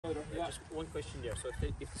Just one question there. So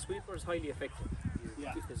if the sweeper is highly effective,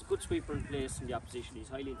 Yeah. if there's a good sweeper in place in the opposition, he's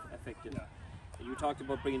highly effective. Yeah. And you talked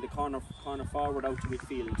about bringing the corner forward out to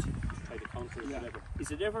midfield to try to counter it, whatever.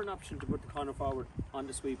 Is it ever an option to put the corner forward on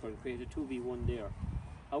the sweeper and create a 2v1 there?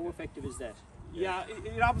 How effective is that? Yeah,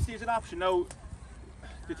 it obviously is an option. Now,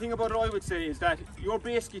 the thing about it I would say is that you're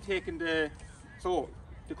basically taking the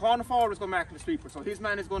corner forward is going to mark the sweeper, so his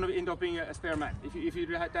man is going to end up being a spare man if you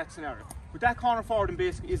had that scenario. But that corner forward in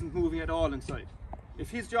basically isn't moving at all inside. If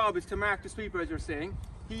his job is to mark the sweeper, as you're saying,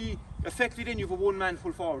 he effectively then you have a one-man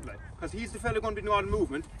full forward line, because he's the fellow going to be doing all the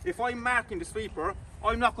movement. If I'm marking the sweeper,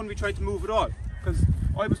 I'm not going to be trying to move at all, because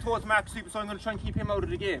I was told to mark the sweeper, so I'm going to try and keep him out of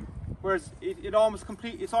the game. Whereas it's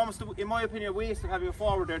almost, in my opinion, a waste of having a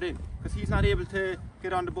forward there then, because he's not able to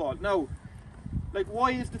get on the ball. Now, like,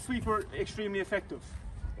 why is the sweeper extremely effective?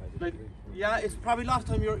 Like, yeah, it's probably a lot of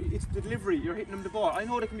time it's the delivery, you're hitting him the ball. I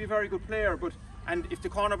know they can be a very good player, and if the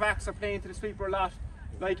cornerbacks are playing to the sweeper a lot,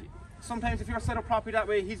 like, sometimes if you're set up properly that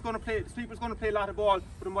way, the sweeper's going to play a lot of ball,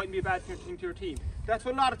 but it mightn't be a bad thing to your team. That's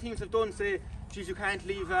what a lot of teams have done, say, geez, you can't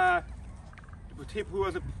leave Tip, who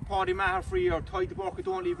has a Paddy Maher free, or Ty the Burke,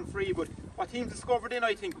 don't leave him free. But what teams discovered then,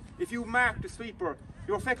 I think, if you mark the sweeper,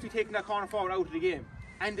 you're effectively taking that corner forward out of the game,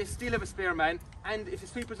 and they still have a spare man. And if the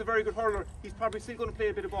sweeper's a very good hurler, he's probably still going to play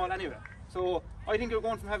a bit of ball anyway. So I think you're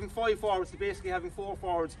going from having 5 forwards to basically having 4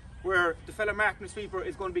 forwards, where the fella marking the sweeper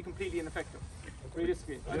is going to be completely ineffective.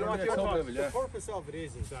 Realistically, I don't know what your thoughts. The purpose of it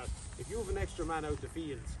is that if you have an extra man out the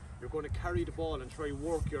field, you're going to carry the ball and try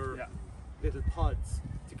work your little pods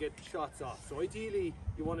to get shots off. So ideally,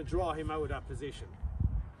 you want to draw him out of that position.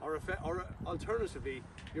 Or alternatively,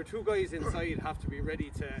 your 2 guys inside have to be ready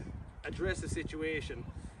to address a situation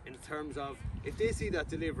in terms of, if they see that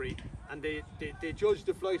delivery and they judge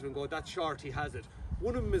the flight and go, that's short, he has it.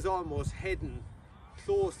 One of them is almost heading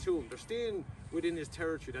close to him. They're staying within his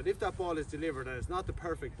territory, that if that ball is delivered and it's not the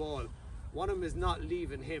perfect ball, one of them is not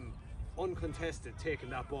leaving him uncontested taking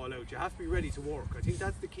that ball out. You have to be ready to work. I think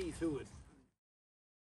that's the key to it.